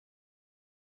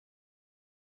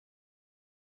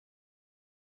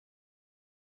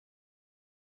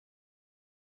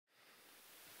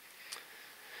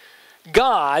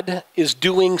God is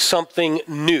doing something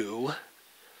new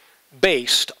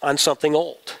based on something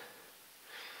old.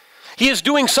 He is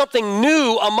doing something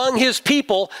new among his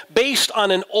people based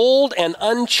on an old and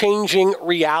unchanging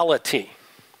reality.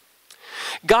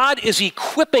 God is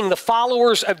equipping the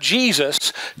followers of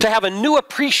Jesus to have a new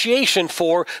appreciation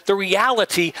for the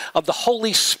reality of the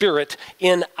Holy Spirit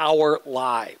in our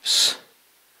lives.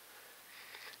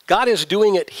 God is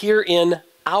doing it here in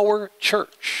our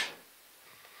church.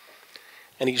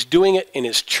 And he's doing it in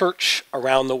his church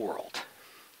around the world.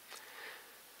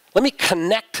 Let me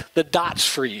connect the dots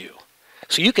for you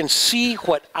so you can see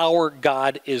what our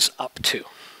God is up to.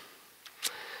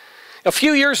 A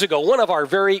few years ago, one of our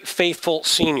very faithful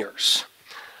seniors,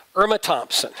 Irma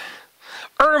Thompson,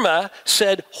 Irma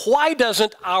said, "Why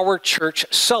doesn't our church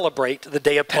celebrate the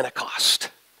day of Pentecost?"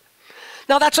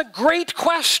 Now that's a great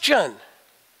question.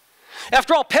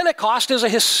 After all, Pentecost is a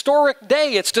historic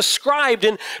day. It's described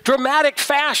in dramatic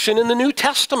fashion in the New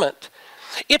Testament.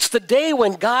 It's the day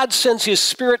when God sends his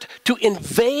Spirit to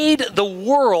invade the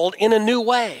world in a new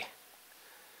way.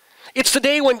 It's the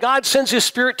day when God sends his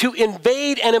Spirit to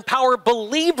invade and empower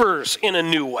believers in a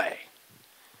new way.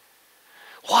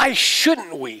 Why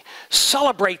shouldn't we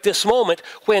celebrate this moment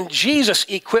when Jesus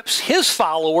equips his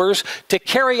followers to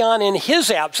carry on in his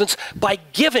absence by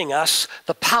giving us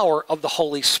the power of the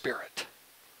Holy Spirit?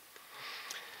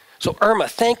 So Irma,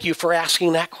 thank you for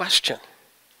asking that question.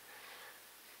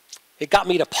 It got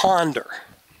me to ponder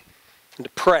and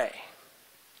to pray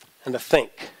and to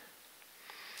think.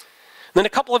 Then a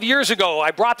couple of years ago,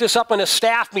 I brought this up in a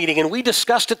staff meeting, and we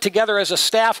discussed it together as a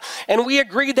staff, and we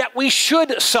agreed that we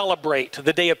should celebrate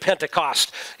the day of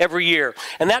Pentecost every year.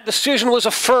 And that decision was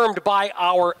affirmed by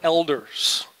our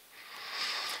elders.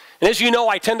 And as you know,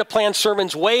 I tend to plan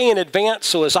sermons way in advance,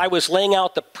 so as I was laying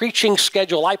out the preaching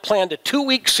schedule, I planned a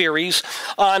 2-week series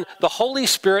on the Holy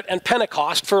Spirit and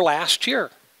Pentecost for last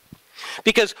year.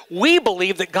 Because we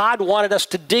believe that God wanted us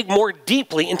to dig more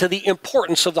deeply into the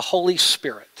importance of the Holy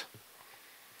Spirit.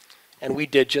 And we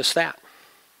did just that.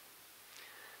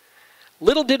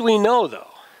 Little did we know,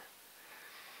 though,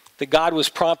 that God was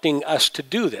prompting us to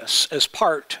do this as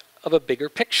part of a bigger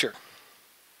picture.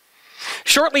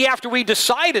 Shortly after we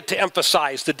decided to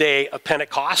emphasize the day of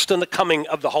Pentecost and the coming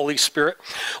of the Holy Spirit,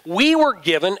 we were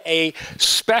given a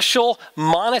special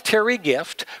monetary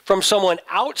gift from someone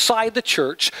outside the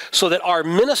church so that our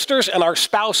ministers and our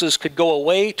spouses could go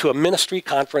away to a ministry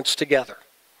conference together.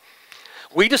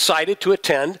 We decided to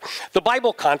attend the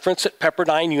Bible conference at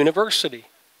Pepperdine University.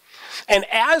 And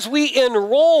as we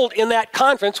enrolled in that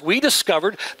conference, we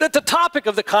discovered that the topic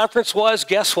of the conference was,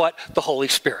 guess what? The Holy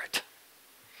Spirit.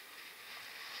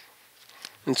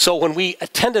 And so when we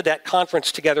attended that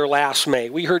conference together last May,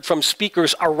 we heard from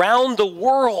speakers around the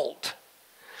world.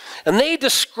 And they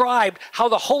described how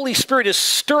the Holy Spirit is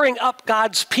stirring up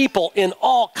God's people in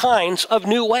all kinds of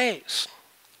new ways.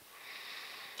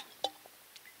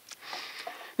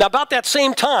 Now, about that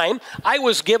same time, I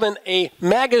was given a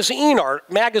magazine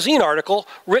article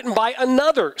written by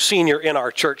another senior in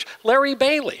our church, Larry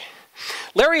Bailey.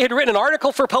 Larry had written an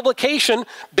article for publication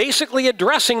basically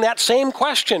addressing that same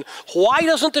question. Why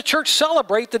doesn't the church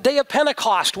celebrate the day of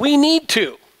Pentecost? We need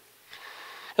to.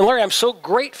 And Larry, I'm so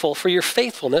grateful for your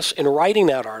faithfulness in writing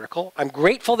that article. I'm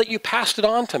grateful that you passed it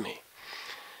on to me.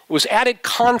 It was added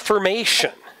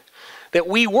confirmation that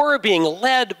we were being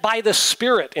led by the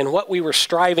Spirit in what we were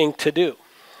striving to do.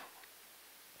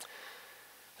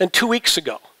 Then 2 weeks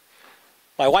ago,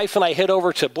 my wife and I head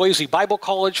over to Boise Bible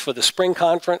College for the spring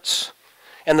conference,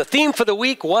 and the theme for the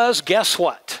week was, guess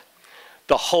what?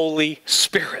 The Holy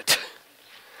Spirit.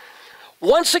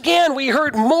 Once again, we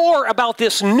heard more about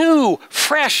this new,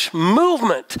 fresh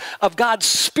movement of God's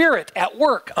Spirit at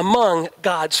work among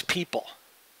God's people.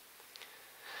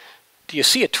 Do you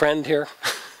see a trend here?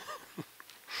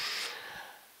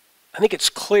 I think it's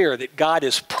clear that God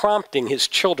is prompting his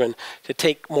children to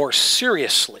take more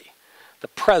seriously the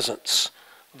presence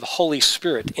of the Holy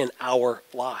Spirit in our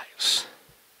lives.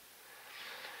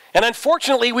 And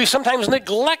unfortunately, we've sometimes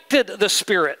neglected the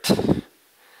Spirit.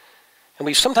 And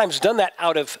we've sometimes done that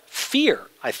out of fear,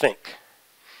 I think.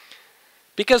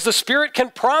 Because the Spirit can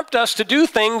prompt us to do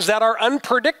things that are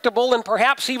unpredictable and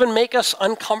perhaps even make us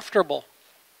uncomfortable.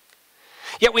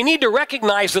 Yet we need to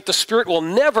recognize that the Spirit will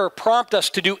never prompt us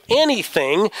to do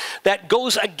anything that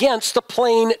goes against the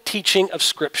plain teaching of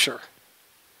Scripture.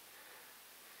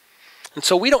 And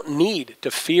so we don't need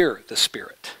to fear the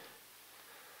Spirit.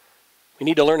 We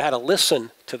need to learn how to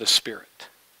listen to the Spirit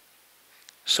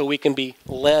so we can be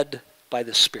led by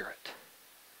the Spirit.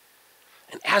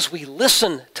 And as we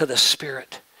listen to the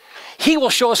Spirit, he will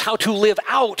show us how to live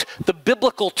out the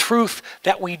biblical truth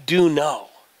that we do know.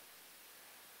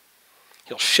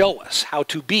 He'll show us how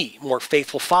to be more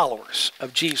faithful followers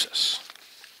of Jesus.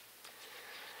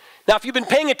 Now, if you've been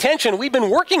paying attention, we've been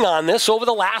working on this over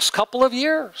the last couple of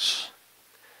years.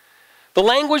 The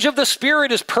language of the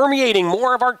Spirit is permeating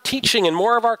more of our teaching and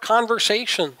more of our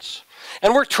conversations.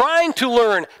 And we're trying to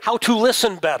learn how to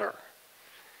listen better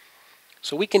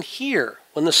so we can hear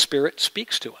when the Spirit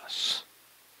speaks to us.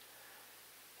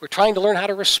 We're trying to learn how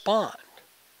to respond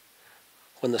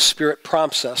when the Spirit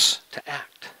prompts us to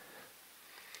act.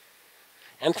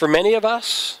 And for many of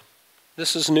us,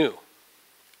 this is new.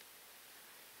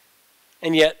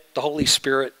 And yet, the Holy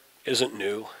Spirit isn't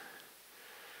new.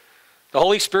 The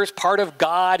Holy Spirit's part of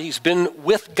God. He's been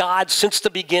with God since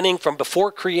the beginning, from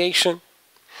before creation.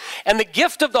 And the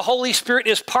gift of the Holy Spirit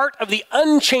is part of the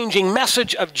unchanging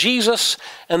message of Jesus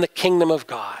and the kingdom of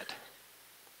God.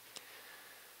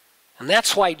 And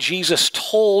that's why Jesus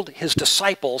told his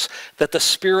disciples that the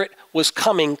Spirit was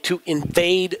coming to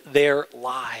invade their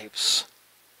lives.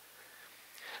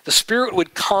 The Spirit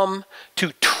would come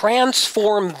to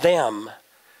transform them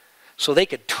so they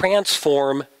could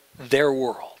transform their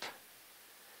world.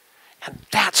 And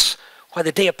that's why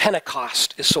the day of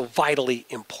Pentecost is so vitally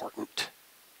important.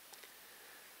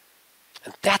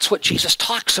 And that's what Jesus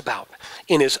talks about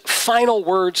in his final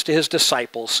words to his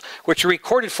disciples, which are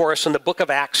recorded for us in the book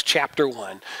of Acts chapter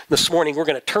 1. This morning we're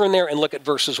going to turn there and look at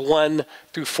verses 1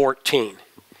 through 14.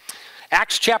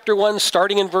 Acts chapter 1,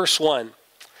 starting in verse 1.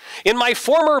 In my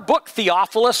former book,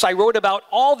 Theophilus, I wrote about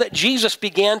all that Jesus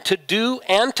began to do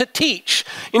and to teach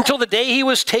until the day he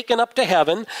was taken up to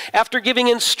heaven, after giving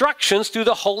instructions through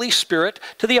the Holy Spirit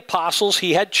to the apostles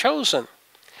he had chosen.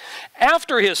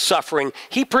 After his suffering,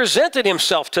 he presented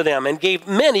himself to them and gave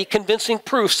many convincing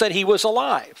proofs that he was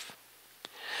alive.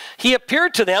 He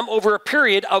appeared to them over a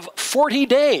period of 40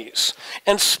 days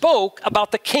and spoke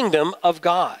about the kingdom of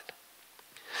God.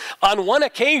 On one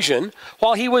occasion,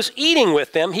 while he was eating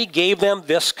with them, he gave them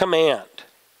this command: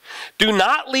 do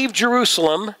not leave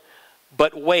Jerusalem,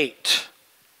 but wait.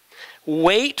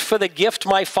 Wait for the gift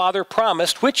my Father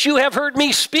promised, which you have heard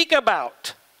me speak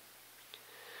about.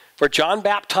 For John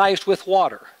baptized with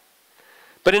water,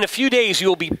 but in a few days you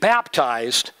will be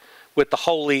baptized with the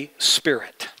Holy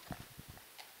Spirit.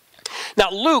 Now,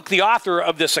 Luke, the author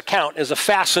of this account, is a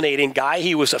fascinating guy.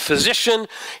 He was a physician.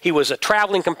 He was a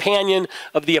traveling companion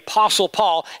of the Apostle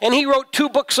Paul. And he wrote 2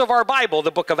 books of our Bible,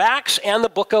 the book of Acts and the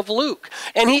book of Luke.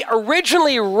 And he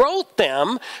originally wrote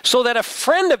them so that a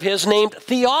friend of his named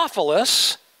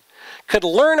Theophilus could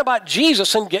learn about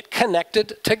Jesus and get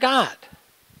connected to God.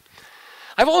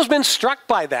 I've always been struck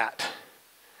by that.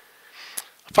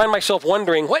 I find myself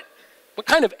wondering, what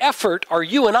kind of effort are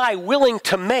you and I willing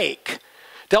to make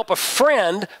to help a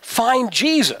friend find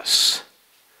Jesus?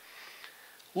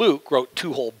 Luke wrote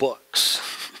 2 whole books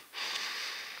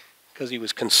because he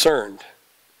was concerned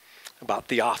about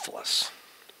Theophilus.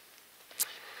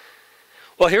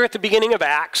 Well, here at the beginning of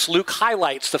Acts, Luke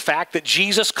highlights the fact that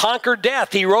Jesus conquered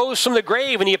death. He rose from the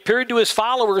grave and he appeared to his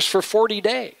followers for 40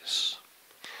 days.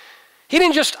 He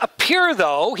didn't just appear,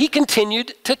 though. He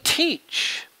continued to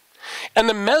teach. And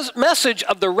the message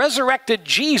of the resurrected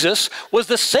Jesus was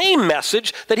the same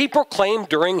message that he proclaimed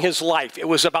during his life. It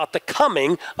was about the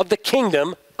coming of the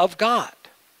kingdom of God.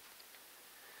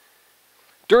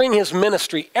 During his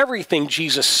ministry, everything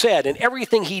Jesus said and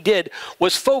everything he did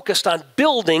was focused on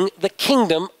building the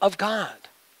kingdom of God.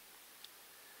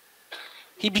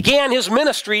 He began his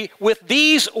ministry with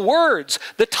these words: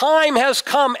 the time has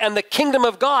come and the kingdom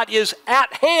of God is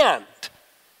at hand.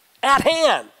 At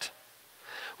hand.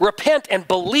 Repent and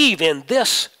believe in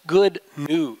this good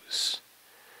news.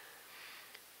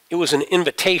 It was an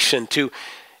invitation to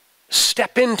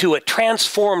step into a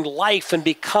transformed life and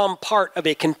become part of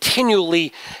a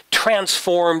continually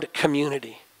transformed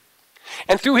community.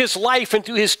 And through his life and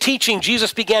through his teaching,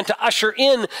 Jesus began to usher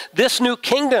in this new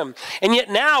kingdom. And yet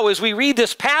now, as we read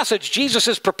this passage, Jesus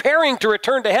is preparing to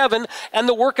return to heaven, and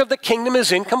the work of the kingdom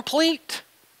is incomplete.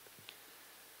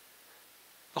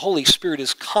 The Holy Spirit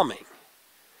is coming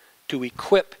to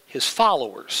equip his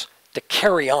followers to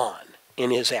carry on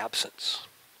in his absence.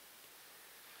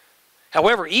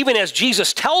 However, even as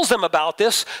Jesus tells them about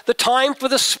this, the time for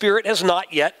the Spirit has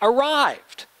not yet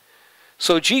arrived.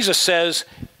 So Jesus says,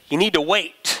 you need to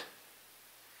wait.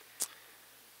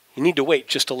 You need to wait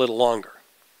just a little longer.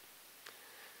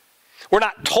 We're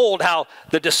not told how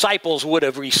the disciples would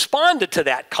have responded to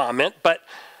that comment, but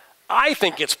I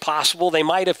think it's possible they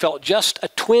might have felt just a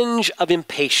twinge of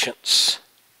impatience.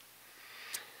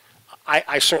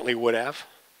 I certainly would have.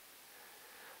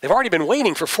 They've already been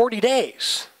waiting for 40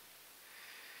 days.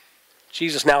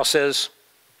 Jesus now says,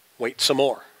 wait some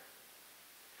more.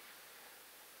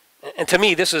 And to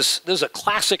me, this is a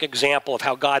classic example of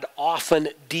how God often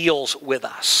deals with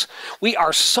us. We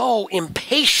are so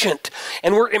impatient,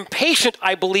 and we're impatient,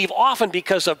 I believe, often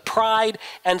because of pride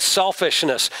and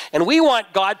selfishness. And we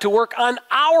want God to work on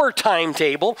our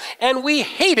timetable, and we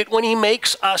hate it when he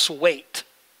makes us wait.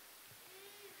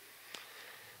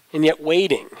 And yet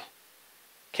waiting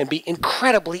can be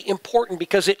incredibly important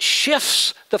because it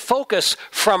shifts the focus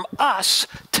from us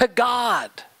to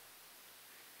God.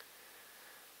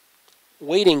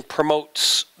 Waiting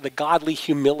promotes the godly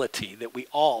humility that we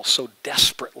all so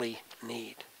desperately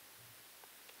need.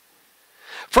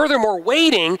 Furthermore,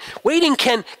 waiting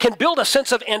can build a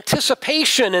sense of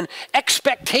anticipation and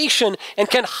expectation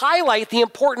and can highlight the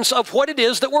importance of what it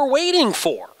is that we're waiting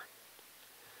for.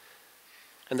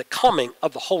 And the coming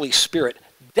of the Holy Spirit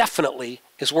definitely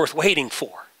is worth waiting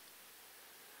for.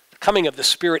 The coming of the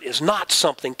Spirit is not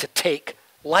something to take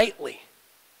lightly.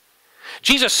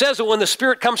 Jesus says that when the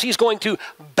Spirit comes, he's going to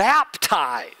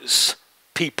baptize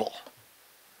people.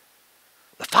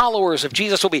 The followers of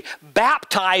Jesus will be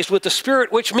baptized with the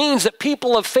Spirit, which means that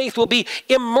people of faith will be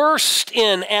immersed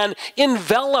in and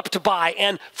enveloped by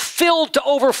and filled to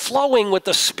overflowing with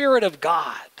the Spirit of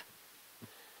God.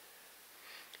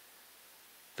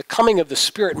 The coming of the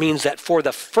Spirit means that for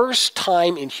the first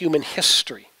time in human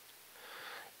history,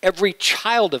 every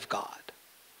child of God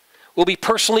will be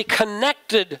personally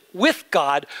connected with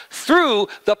God through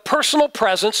the personal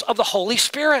presence of the Holy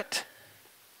Spirit.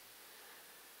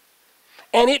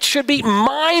 And it should be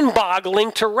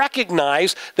mind-boggling to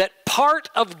recognize that part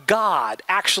of God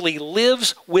actually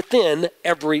lives within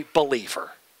every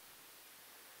believer.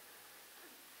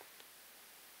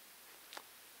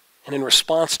 And in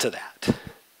response to that,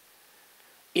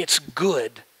 it's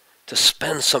good to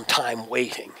spend some time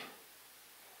waiting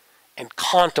and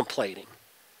contemplating,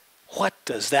 what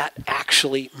does that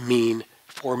actually mean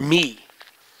for me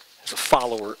as a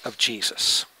follower of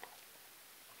Jesus?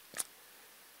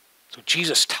 So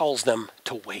Jesus tells them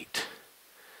to wait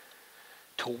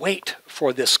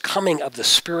for this coming of the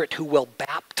Spirit who will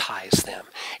baptize them.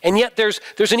 And yet there's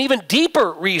an even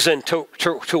deeper reason to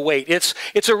wait.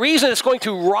 It's a reason that's going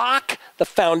to rock the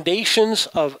foundations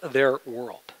of their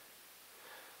world.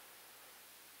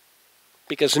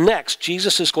 Because next,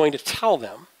 Jesus is going to tell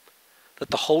them that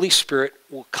the Holy Spirit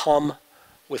will come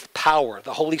with power.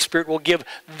 The Holy Spirit will give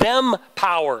them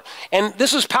power. And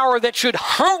this is power that should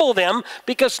humble them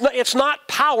because it's not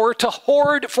power to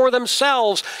hoard for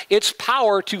themselves. It's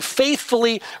power to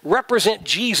faithfully represent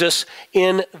Jesus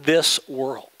in this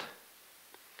world.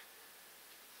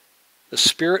 The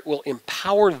Spirit will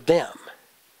empower them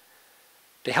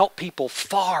to help people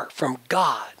far from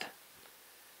God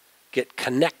get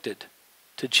connected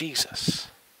to Jesus.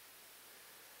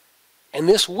 And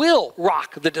this will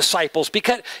rock the disciples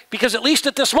because at least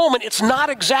at this moment, it's not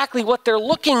exactly what they're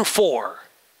looking for.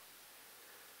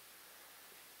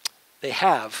 They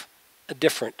have a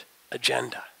different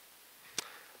agenda.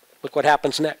 Look what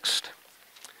happens next.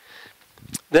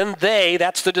 Then they,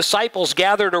 that's the disciples,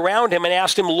 gathered around him and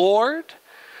asked him, Lord,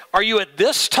 are you at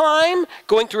this time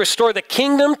going to restore the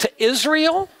kingdom to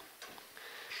Israel?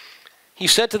 He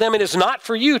said to them, it is not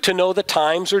for you to know the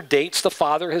times or dates the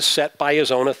Father has set by his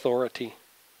own authority.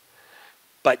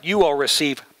 But you will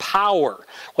receive power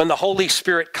when the Holy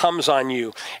Spirit comes on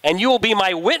you. And you will be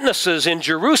my witnesses in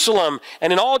Jerusalem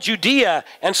and in all Judea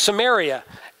and Samaria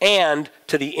and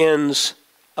to the ends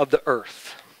of the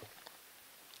earth.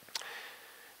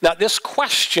 Now, this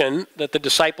question that the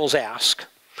disciples ask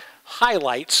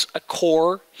highlights a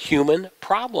core human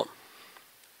problem.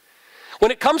 When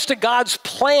it comes to God's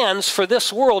plans for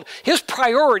this world, his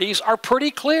priorities are pretty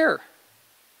clear.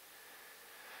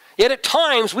 Yet at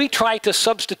times we try to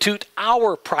substitute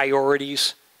our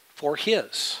priorities for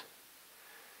his.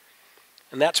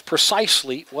 And that's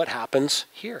precisely what happens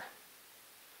here.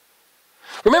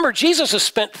 Remember, Jesus has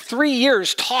spent 3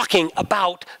 years talking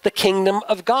about the kingdom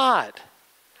of God.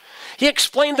 He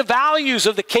explained the values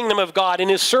of the kingdom of God in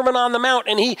his Sermon on the Mount,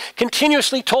 and he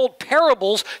continuously told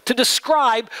parables to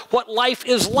describe what life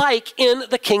is like in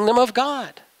the kingdom of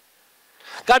God.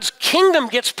 God's kingdom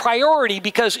gets priority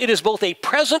because it is both a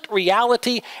present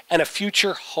reality and a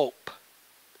future hope.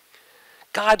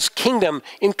 God's kingdom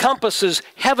encompasses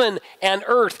heaven and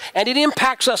earth, and it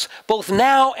impacts us both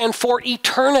now and for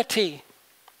eternity.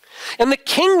 And the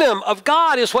kingdom of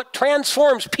God is what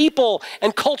transforms people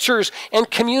and cultures and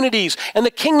communities. And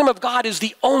the kingdom of God is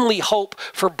the only hope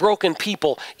for broken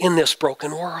people in this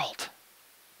broken world.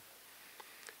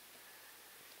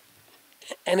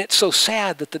 And it's so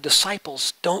sad that the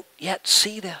disciples don't yet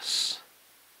see this.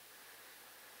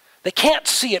 They can't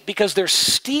see it because they're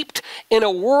steeped in a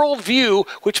worldview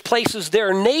which places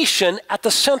their nation at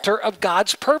the center of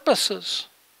God's purposes.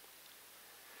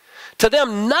 To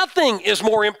them, nothing is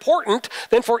more important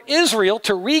than for Israel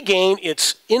to regain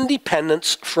its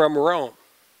independence from Rome.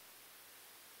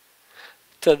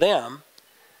 To them,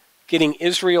 getting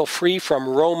Israel free from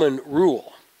Roman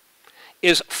rule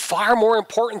is far more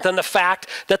important than the fact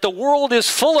that the world is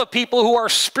full of people who are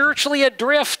spiritually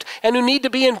adrift and who need to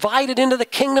be invited into the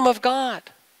kingdom of God.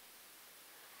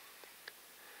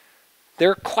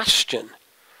 Their question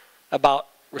about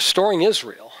restoring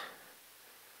Israel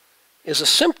is a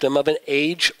symptom of an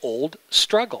age-old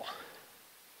struggle.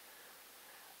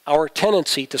 Our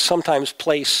tendency to sometimes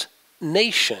place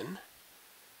nation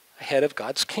ahead of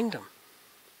God's kingdom.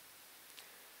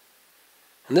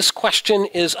 And this question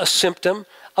is a symptom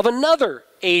of another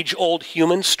age-old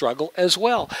human struggle as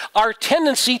well, our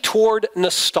tendency toward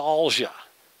nostalgia.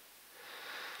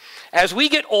 As we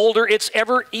get older, it's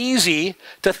ever easy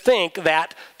to think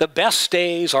that the best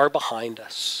days are behind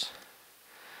us,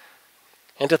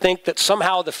 and to think that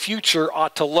somehow the future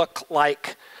ought to look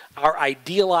like our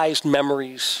idealized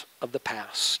memories of the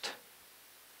past.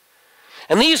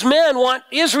 And these men want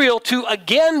Israel to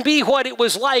again be what it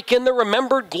was like in the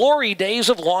remembered glory days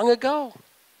of long ago.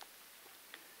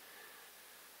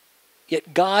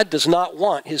 Yet God does not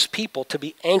want his people to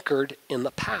be anchored in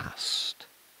the past.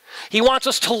 He wants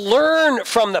us to learn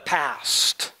from the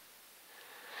past,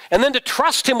 and then to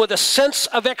trust him with a sense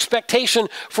of expectation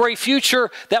for a future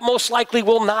that most likely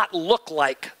will not look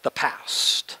like the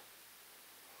past.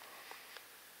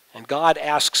 And God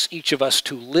asks each of us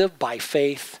to live by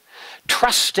faith,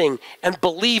 trusting and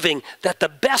believing that the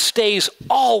best days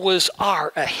always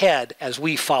are ahead as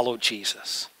we follow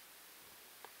Jesus.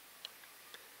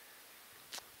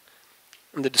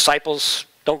 And the disciples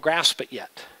don't grasp it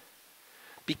yet,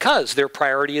 because their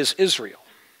priority is Israel,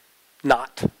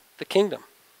 not the kingdom.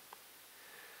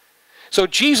 So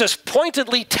Jesus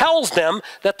pointedly tells them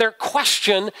that their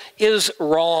question is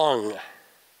wrong.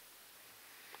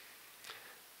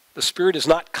 The Spirit is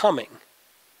not coming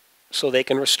so they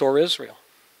can restore Israel.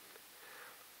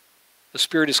 The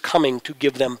Spirit is coming to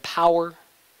give them power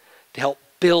to help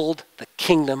build the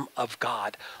kingdom of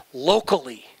God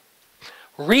locally,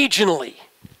 regionally,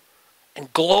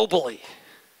 and globally.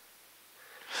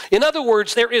 In other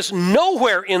words, there is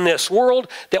nowhere in this world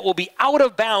that will be out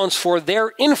of bounds for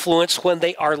their influence when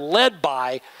they are led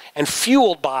by and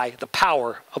fueled by the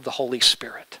power of the Holy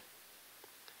Spirit.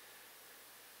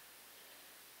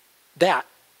 That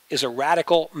is a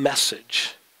radical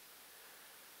message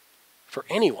for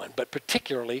anyone, but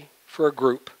particularly for a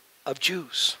group of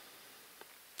Jews.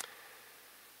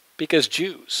 Because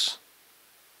Jews,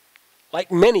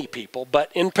 like many people,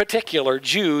 but in particular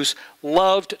Jews,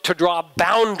 loved to draw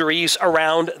boundaries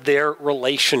around their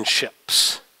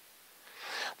relationships.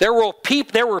 There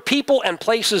were people and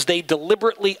places they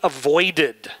deliberately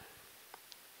avoided.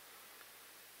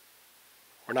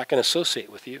 We're not going to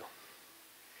associate with you.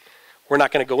 We're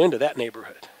not going to go into that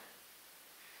neighborhood.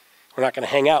 We're not going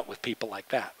to hang out with people like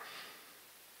that.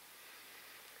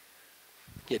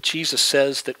 Yet Jesus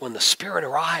says that when the Spirit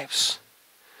arrives,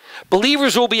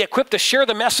 believers will be equipped to share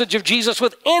the message of Jesus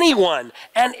with anyone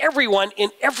and everyone in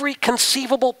every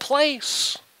conceivable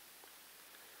place.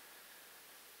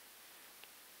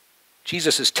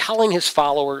 Jesus is telling his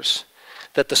followers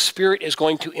that the Spirit is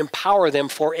going to empower them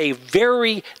for a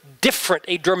very different,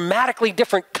 a dramatically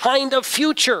different kind of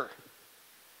future.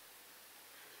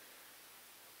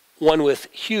 One with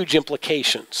huge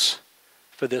implications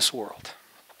for this world.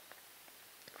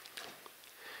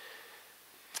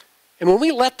 And when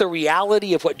we let the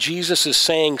reality of what Jesus is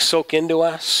saying soak into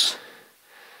us,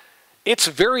 it's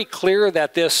very clear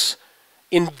that this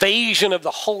invasion of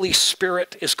the Holy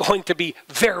Spirit is going to be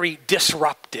very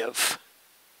disruptive.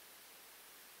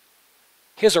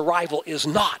 His arrival is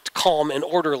not calm and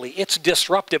orderly. It's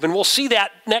disruptive, and we'll see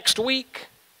that next week.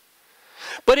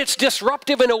 But it's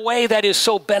disruptive in a way that is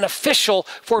so beneficial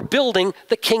for building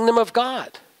the kingdom of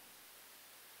God.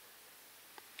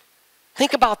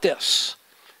 Think about this.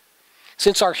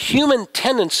 Since our human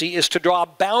tendency is to draw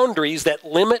boundaries that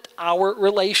limit our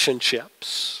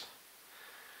relationships,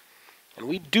 and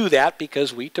we do that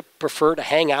because we prefer to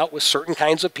hang out with certain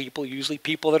kinds of people, usually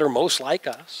people that are most like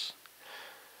us.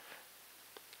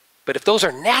 But if those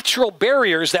are natural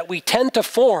barriers that we tend to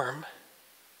form,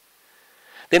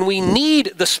 then we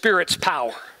need the Spirit's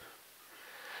power,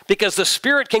 because the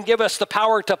Spirit can give us the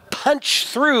power to punch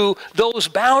through those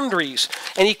boundaries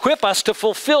and equip us to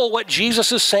fulfill what Jesus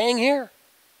is saying here.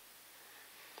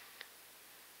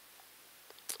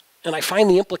 And I find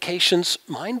the implications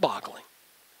mind-boggling.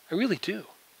 I really do.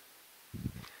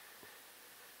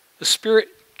 The Spirit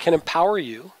can empower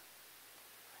you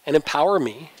and empower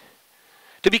me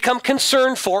to become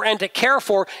concerned for and to care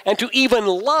for and to even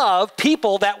love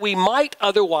people that we might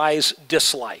otherwise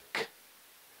dislike.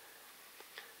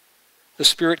 The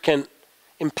Spirit can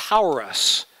empower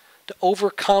us to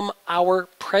overcome our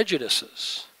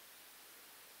prejudices,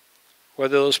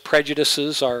 whether those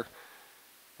prejudices are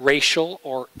racial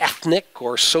or ethnic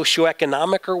or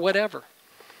socioeconomic or whatever.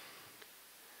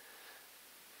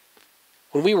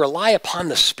 When we rely upon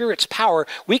the Spirit's power,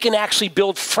 we can actually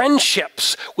build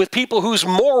friendships with people whose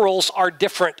morals are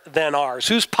different than ours,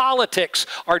 whose politics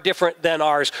are different than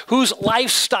ours, whose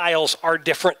lifestyles are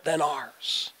different than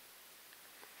ours.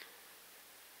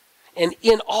 And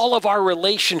in all of our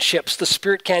relationships, the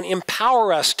Spirit can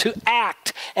empower us to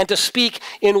act and to speak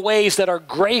in ways that are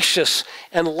gracious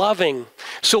and loving,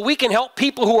 so we can help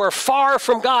people who are far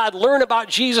from God learn about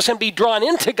Jesus and be drawn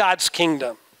into God's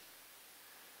kingdom.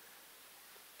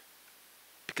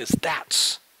 Because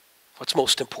that's what's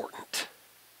most important.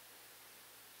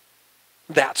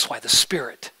 That's why the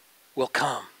Spirit will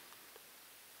come.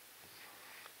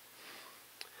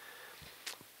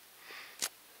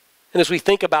 And as we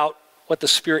think about what the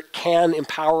Spirit can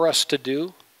empower us to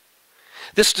do,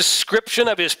 this description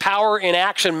of his power in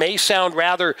action may sound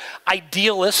rather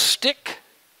idealistic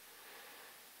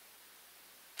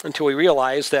until we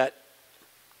realize that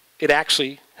it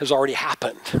actually has already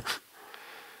happened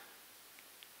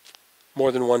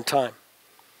more than one time.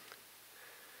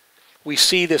 We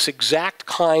see this exact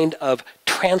kind of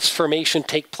transformation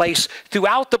take place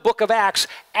throughout the book of Acts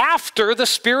after the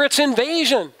Spirit's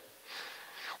invasion.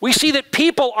 We see that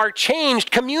people are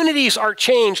changed, communities are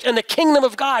changed, and the kingdom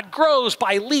of God grows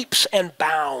by leaps and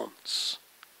bounds.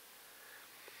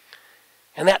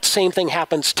 And that same thing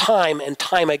happens time and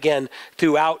time again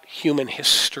throughout human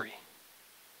history.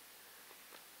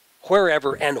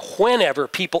 Wherever and whenever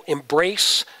people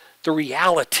embrace the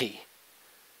reality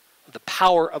of the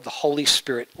power of the Holy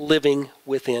Spirit living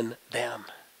within them.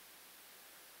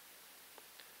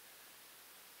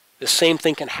 The same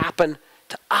thing can happen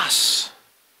to us.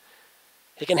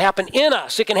 It can happen in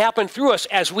us. It can happen through us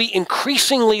as we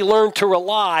increasingly learn to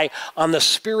rely on the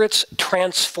Spirit's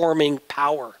transforming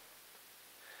power.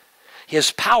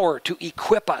 His power to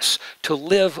equip us to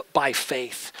live by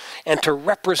faith and to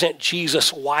represent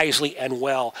Jesus wisely and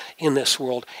well in this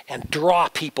world and draw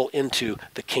people into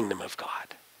the kingdom of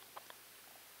God.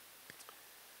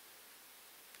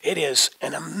 It is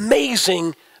an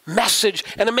amazing message,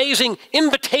 an amazing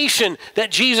invitation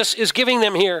that Jesus is giving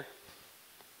them here.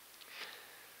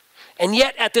 And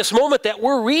yet at this moment that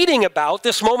we're reading about,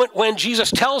 this moment when Jesus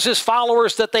tells his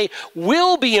followers that they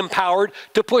will be empowered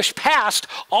to push past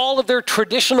all of their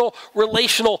traditional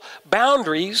relational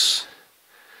boundaries,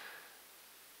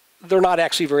 they're not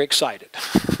actually very excited.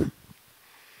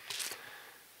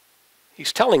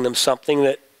 He's telling them something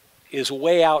that is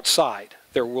way outside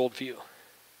their worldview.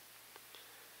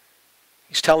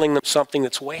 He's telling them something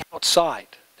that's way outside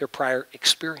their prior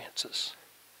experiences.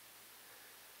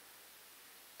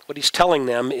 What he's telling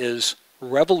them is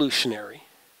revolutionary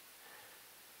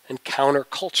and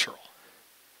countercultural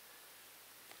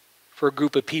for a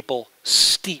group of people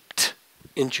steeped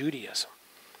in Judaism.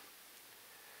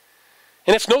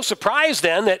 And it's no surprise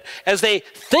then that as they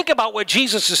think about what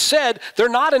Jesus has said, they're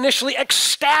not initially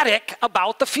ecstatic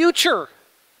about the future.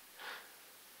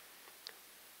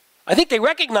 I think they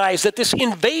recognize that this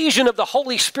invasion of the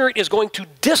Holy Spirit is going to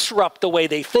disrupt the way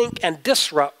they think and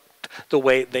disrupt the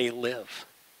way they live.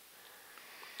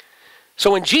 So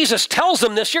when Jesus tells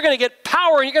them this, you're going to get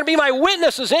power and you're going to be my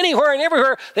witnesses anywhere and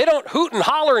everywhere, they don't hoot and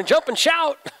holler and jump and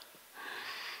shout.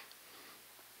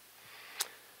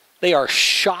 They are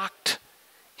shocked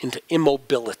into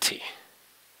immobility.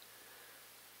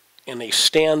 And they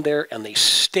stand there and they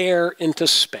stare into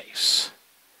space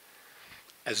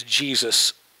as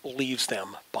Jesus leaves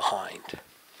them behind.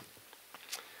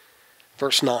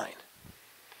 Verse 9.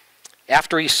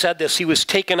 After he said this, he was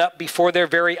taken up before their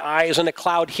very eyes, and a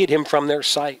cloud hid him from their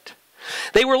sight.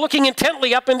 They were looking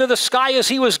intently up into the sky as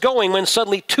he was going, when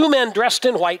suddenly 2 men dressed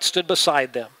in white stood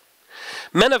beside them.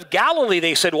 Men of Galilee,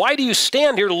 they said, why do you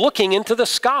stand here looking into the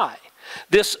sky?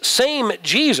 This same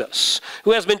Jesus,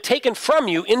 who has been taken from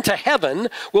you into heaven,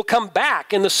 will come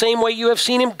back in the same way you have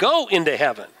seen him go into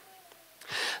heaven.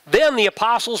 Then the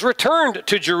apostles returned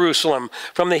to Jerusalem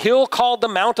from the hill called the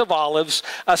Mount of Olives,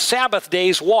 a Sabbath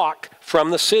day's walk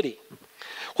from the city.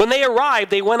 When they arrived,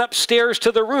 they went upstairs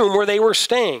to the room where they were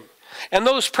staying. And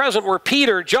those present were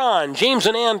Peter, John, James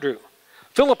and Andrew,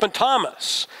 Philip and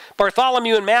Thomas,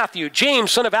 Bartholomew and Matthew,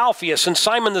 James, son of Alphaeus, and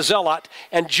Simon the Zealot,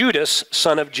 and Judas,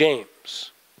 son of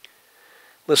James.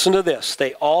 Listen to this.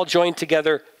 They all joined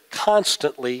together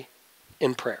constantly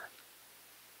in prayer.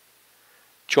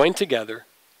 Join together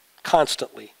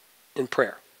constantly in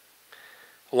prayer,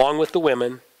 along with the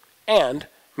women and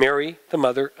Mary, the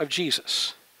mother of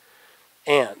Jesus,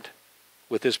 and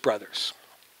with his brothers.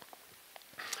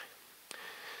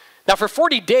 Now, for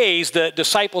 40 days, the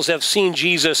disciples have seen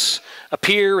Jesus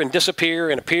appear and disappear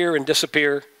and appear and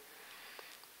disappear.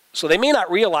 So they may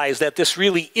not realize that this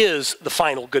really is the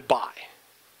final goodbye.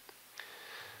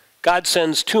 God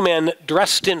sends two men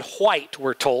dressed in white,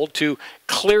 we're told, to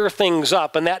clear things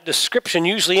up. And that description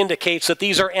usually indicates that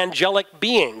these are angelic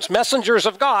beings, messengers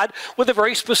of God with a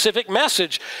very specific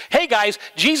message. Hey guys,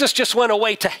 Jesus just went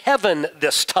away to heaven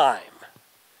this time.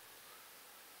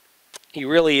 He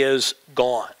really is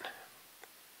gone.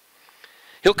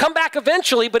 He'll come back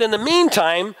eventually, but in the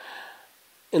meantime,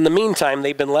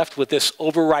 they've been left with this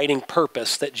overriding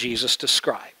purpose that Jesus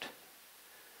described.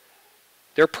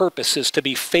 Their purpose is to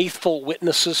be faithful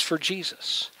witnesses for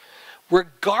Jesus,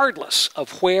 regardless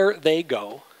of where they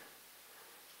go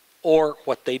or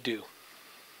what they do.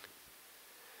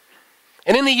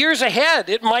 And in the years ahead,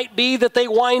 it might be that they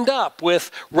wind up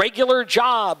with regular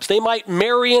jobs. They might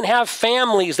marry and have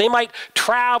families. They might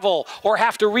travel or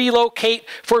have to relocate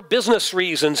for business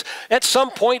reasons. At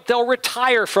some point, they'll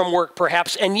retire from work,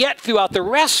 perhaps. And yet, throughout the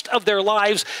rest of their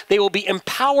lives, they will be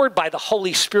empowered by the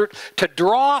Holy Spirit to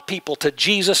draw people to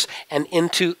Jesus and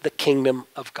into the kingdom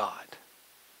of God.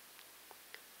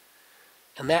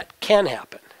 And that can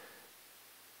happen.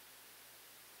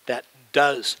 That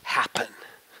does happen,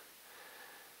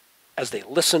 as they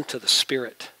listen to the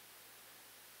Spirit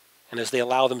and as they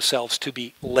allow themselves to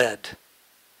be led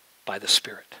by the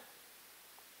Spirit.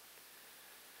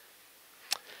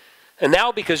 And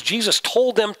now, because Jesus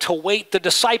told them to wait, the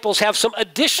disciples have some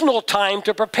additional time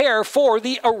to prepare for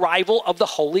the arrival of the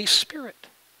Holy Spirit.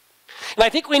 And I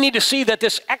think we need to see that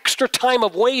this extra time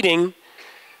of waiting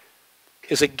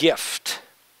is a gift.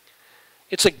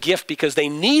 It's a gift because they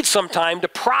need some time to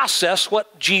process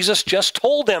what Jesus just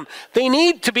told them. They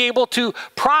need to be able to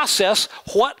process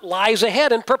what lies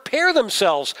ahead and prepare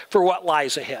themselves for what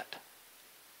lies ahead.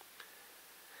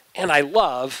 And I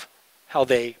love how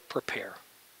they prepare.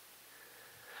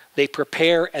 They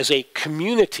prepare as a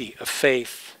community of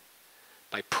faith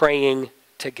by praying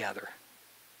together.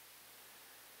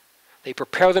 They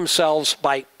prepare themselves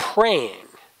by praying,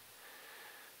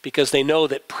 because they know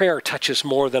that prayer touches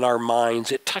more than our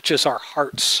minds. It touches our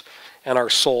hearts and our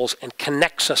souls and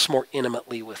connects us more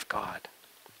intimately with God.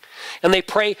 And they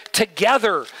pray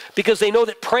together because they know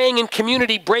that praying in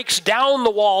community breaks down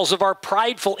the walls of our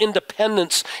prideful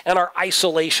independence and our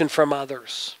isolation from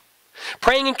others.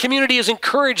 Praying in community is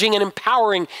encouraging and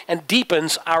empowering and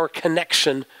deepens our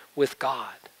connection with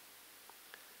God.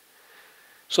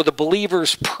 So the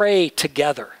believers pray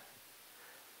together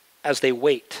as they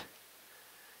wait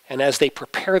and as they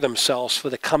prepare themselves for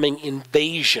the coming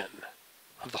invasion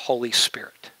of the Holy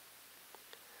Spirit.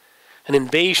 An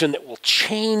invasion that will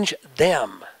change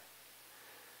them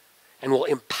and will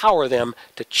empower them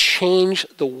to change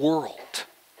the world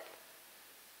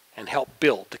and help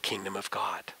build the kingdom of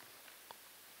God.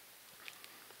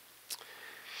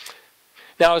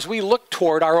 Now, as we look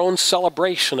toward our own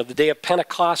celebration of the day of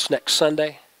Pentecost next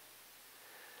Sunday,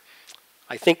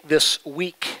 I think this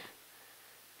week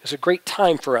is a great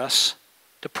time for us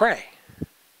to pray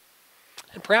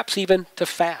and perhaps even to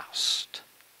fast.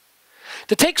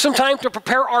 To take some time to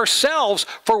prepare ourselves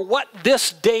for what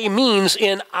this day means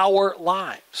in our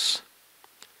lives.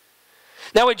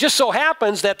 Now, it just so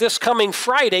happens that this coming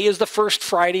Friday is the first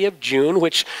Friday of June,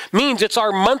 which means it's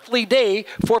our monthly day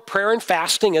for prayer and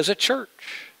fasting as a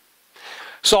church.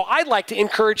 So I'd like to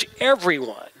encourage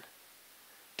everyone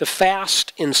to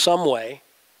fast in some way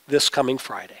this coming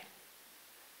Friday.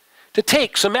 To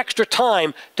take some extra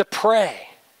time to pray.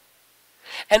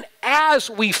 And as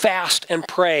we fast and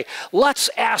pray, let's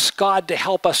ask God to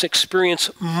help us experience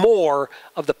more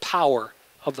of the power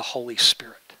of the Holy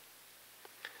Spirit.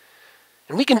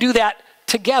 And we can do that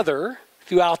together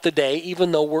throughout the day,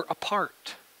 even though we're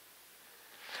apart.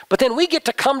 But then we get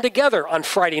to come together on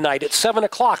Friday night at 7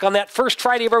 o'clock. On that first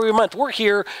Friday of every month, we're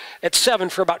here at 7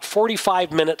 for about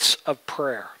 45 minutes of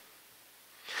prayer.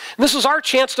 And this is our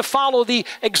chance to follow the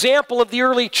example of the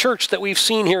early church that we've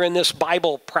seen here in this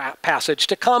Bible passage,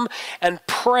 to come and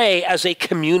pray as a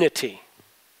community,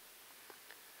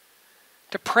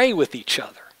 to pray with each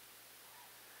other,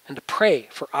 and to pray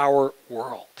for our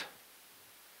world,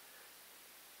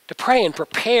 to pray and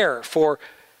prepare for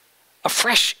a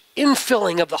fresh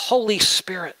infilling of the Holy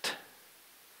Spirit,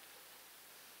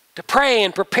 to pray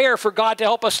and prepare for God to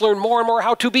help us learn more and more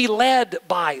how to be led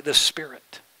by the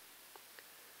Spirit.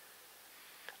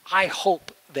 I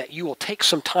hope that you will take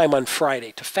some time on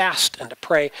Friday to fast and to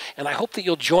pray, and I hope that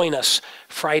you'll join us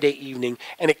Friday evening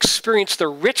and experience the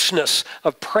richness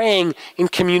of praying in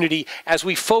community as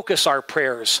we focus our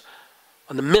prayers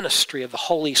on the ministry of the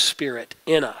Holy Spirit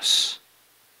in us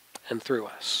and through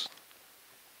us.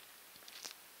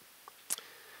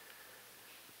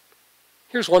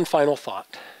 Here's one final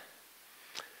thought.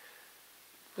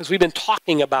 As we've been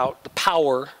talking about the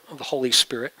power of the Holy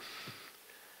Spirit,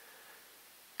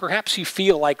 perhaps you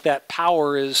feel like that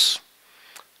power is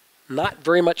not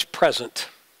very much present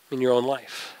in your own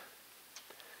life.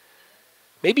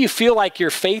 Maybe you feel like your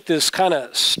faith is kind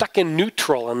of stuck in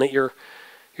neutral and that you're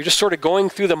just sort of going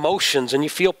through the motions and you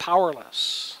feel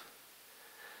powerless.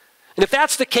 And if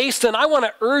that's the case, then I want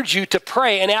to urge you to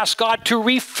pray and ask God to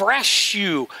refresh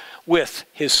you with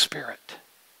His Spirit.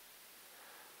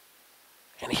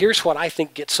 And here's what I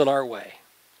think gets in our way.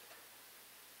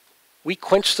 We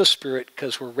quench the Spirit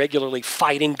because we're regularly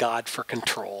fighting God for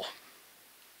control.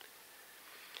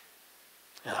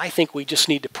 And I think we just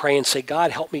need to pray and say,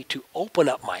 God, help me to open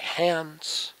up my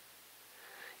hands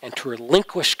and to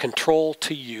relinquish control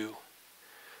to you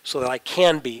so that I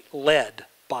can be led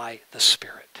by the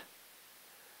Spirit.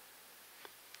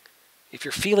 If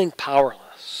you're feeling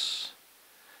powerless,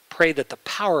 pray that the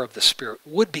power of the Spirit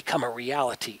would become a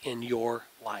reality in your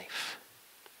life.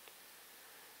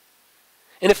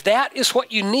 And if that is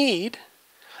what you need,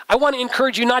 I want to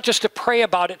encourage you not just to pray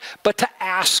about it, but to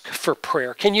ask for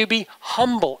prayer. Can you be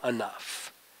humble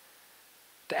enough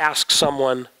to ask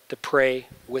someone to pray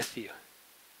with you?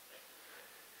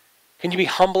 Can you be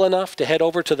humble enough to head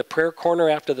over to the prayer corner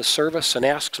after the service and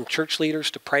ask some church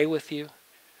leaders to pray with you?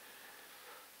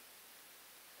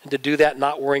 And to do that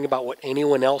not worrying about what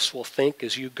anyone else will think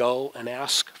as you go and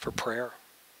ask for prayer.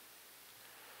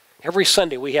 Every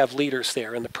Sunday we have leaders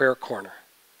there in the prayer corner.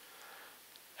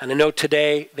 And I know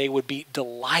today they would be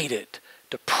delighted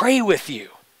to pray with you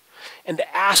and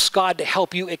to ask God to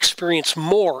help you experience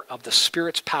more of the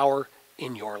Spirit's power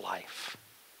in your life.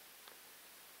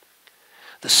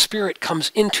 The Spirit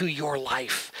comes into your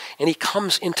life and He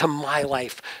comes into my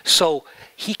life so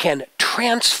He can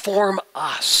transform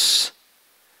us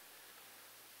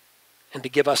and to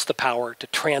give us the power to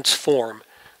transform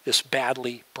this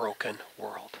badly broken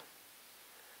world.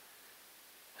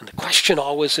 And the question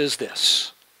always is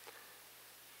this: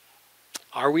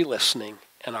 are we listening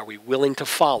and are we willing to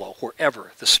follow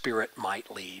wherever the Spirit might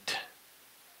lead?